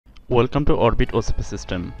Welcome to Orbit OCP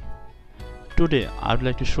system. Today I would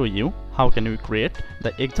like to show you how can we create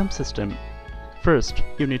the exam system. First,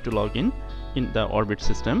 you need to log in the Orbit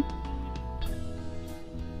system.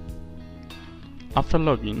 After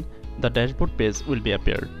login, the dashboard page will be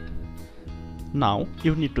appeared. Now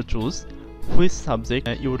you need to choose which subject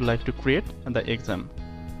you would like to create the exam.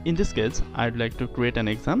 In this case, I would like to create an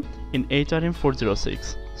exam in HRM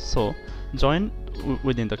 406. So join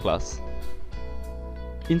within the class.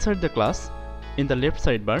 Inside the class, in the left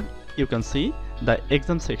sidebar, you can see the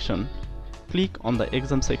exam section. Click on the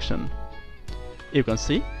exam section. You can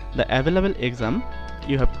see the available exam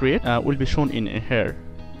you have created will be shown in here.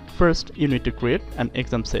 First, you need to create an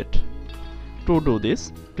exam set. To do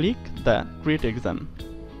this, click the create exam.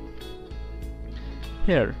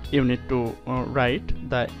 Here, you need to write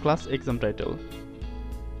the class exam title.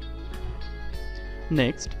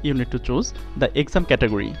 Next, you need to choose the exam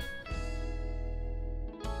category.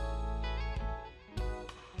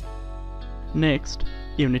 Next,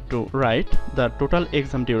 you need to write the total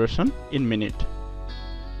exam duration in minute.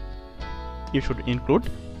 You should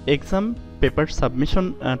include exam paper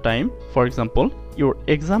submission time. For example, your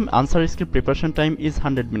exam answer script preparation time is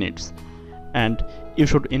 100 minutes and you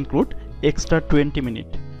should include extra 20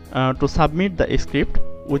 minutes to submit the script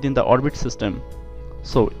within the Orbit system.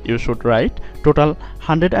 So you should write total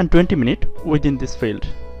 120 minutes within this field.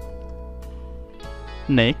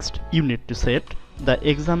 Next, you need to set the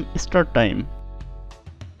exam start time.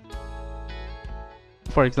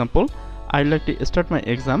 For example, I'd like to start my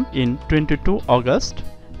exam in 22 August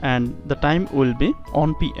and the time will be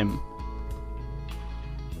 1 PM.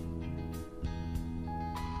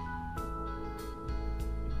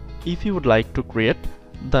 If you would like to create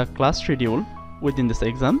the class schedule within this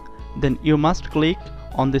exam, then you must click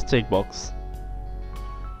on this checkbox.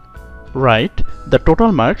 Write the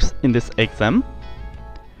total marks in this exam.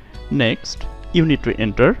 Next, you need to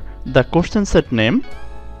enter the question set name.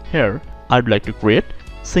 Here, I'd like to create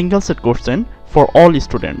single set question for all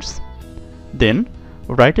students. Then,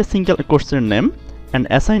 write a single question name and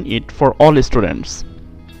assign it for all students.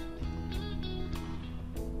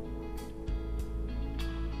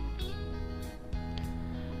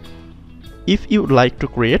 If you would like to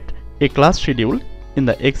create a class schedule in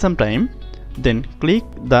the exam time, then click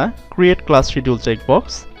the create class schedule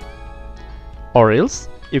checkbox, or else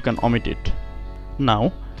you can omit it.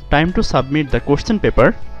 Now, time to submit the question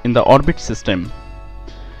paper in the Orbit system.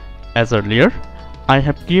 As earlier, I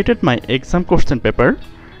have created my exam question paper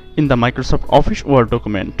in the Microsoft Office Word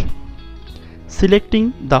document.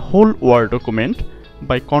 Selecting the whole Word document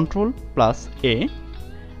by Ctrl+A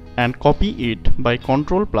and copy it by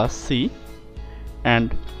Ctrl+C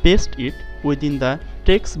and paste it within the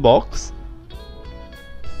text box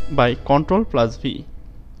by Ctrl+V.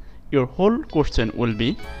 Your whole question will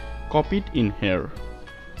be copied in here.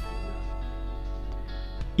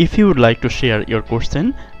 If you would like to share your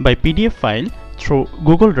question by PDF file through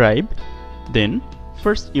Google Drive, then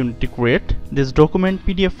first you need to create this document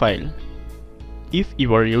PDF file. If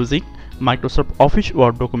you are using Microsoft Office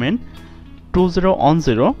Word document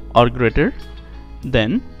 2010 or greater,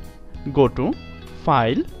 then go to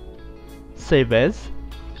File, Save As,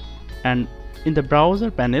 and in the browser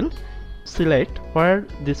panel, select where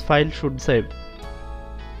this file should save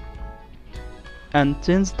and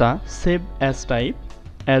change the Save As type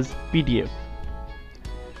as PDF.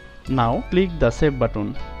 Now click the Save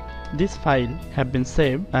button. This file have been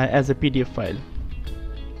saved as a PDF file.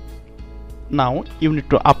 Now you need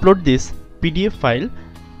to upload this PDF file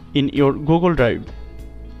in your Google Drive.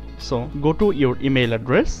 So go to your email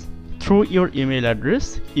address. Through your email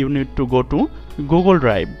address, you need to go to Google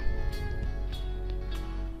Drive.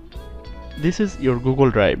 This is your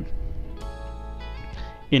Google Drive.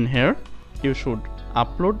 In here, you should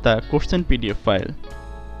upload the question PDF file.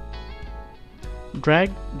 Drag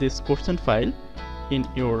this question file in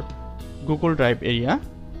your Google Drive area.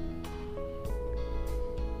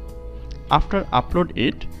 After upload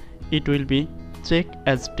it, it will be checked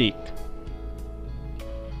as tick.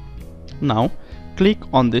 Now click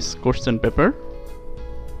on this question paper.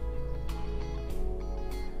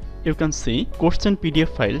 You can see question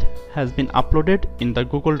PDF file has been uploaded in the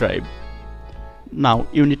Google Drive. Now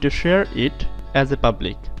you need to share it as a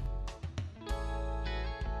public.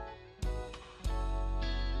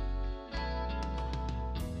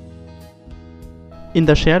 In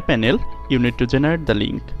the share panel, you need to generate the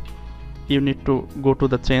link. You need to go to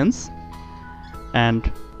the change,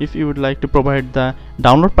 and if you would like to provide the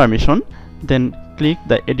download permission, then click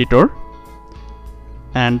the editor,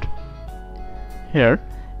 and here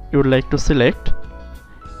you would like to select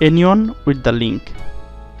anyone with the link.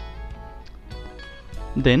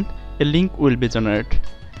 Then a link will be generated.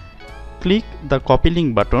 Click the copy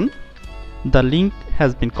link button. The link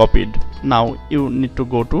has been copied. Now you need to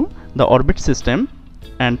go to the Orbit system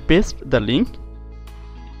and paste the link.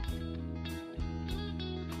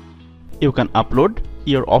 You can upload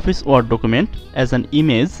your Office Word document as an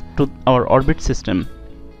image to our Orbit system.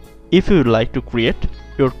 If you would like to create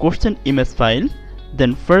your question image file,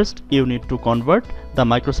 then first you need to convert the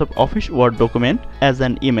Microsoft Office Word document as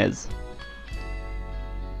an image.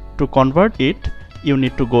 To convert it, you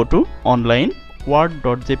need to go to online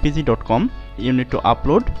word.jpg.com. You need to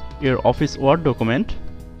upload your Office Word document,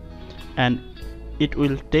 and it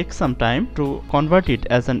will take some time to convert it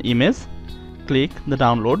as an image. Click the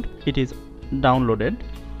download. It is downloaded.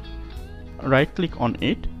 Right click on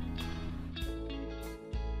it,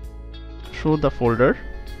 show the folder,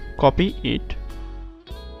 copy it,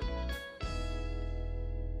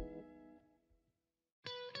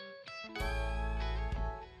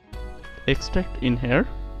 extract in here.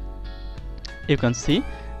 You can see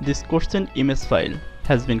this question image file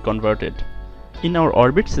has been converted. In our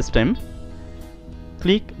Orbit system,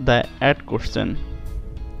 click the add question.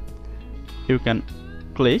 You can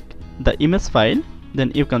click the image file,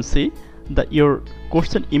 then you can see that your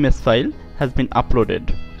question image file has been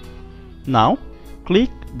uploaded. Now click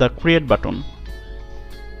the create button.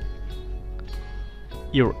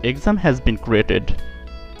 Your exam has been created.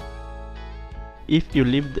 If you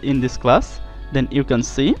lived in this class, then you can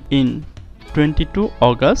see in 22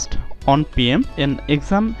 August on PM an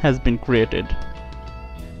exam has been created.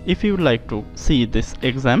 If you would like to see this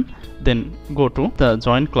exam, then go to the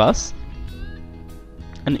join class,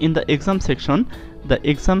 and in the exam section the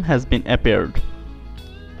exam has been appeared.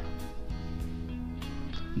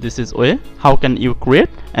 This is way how can you create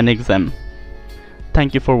an exam.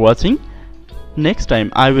 Thank you for watching. Next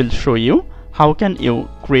time I will show you how can you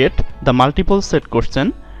create the multiple set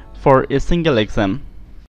question for a single exam.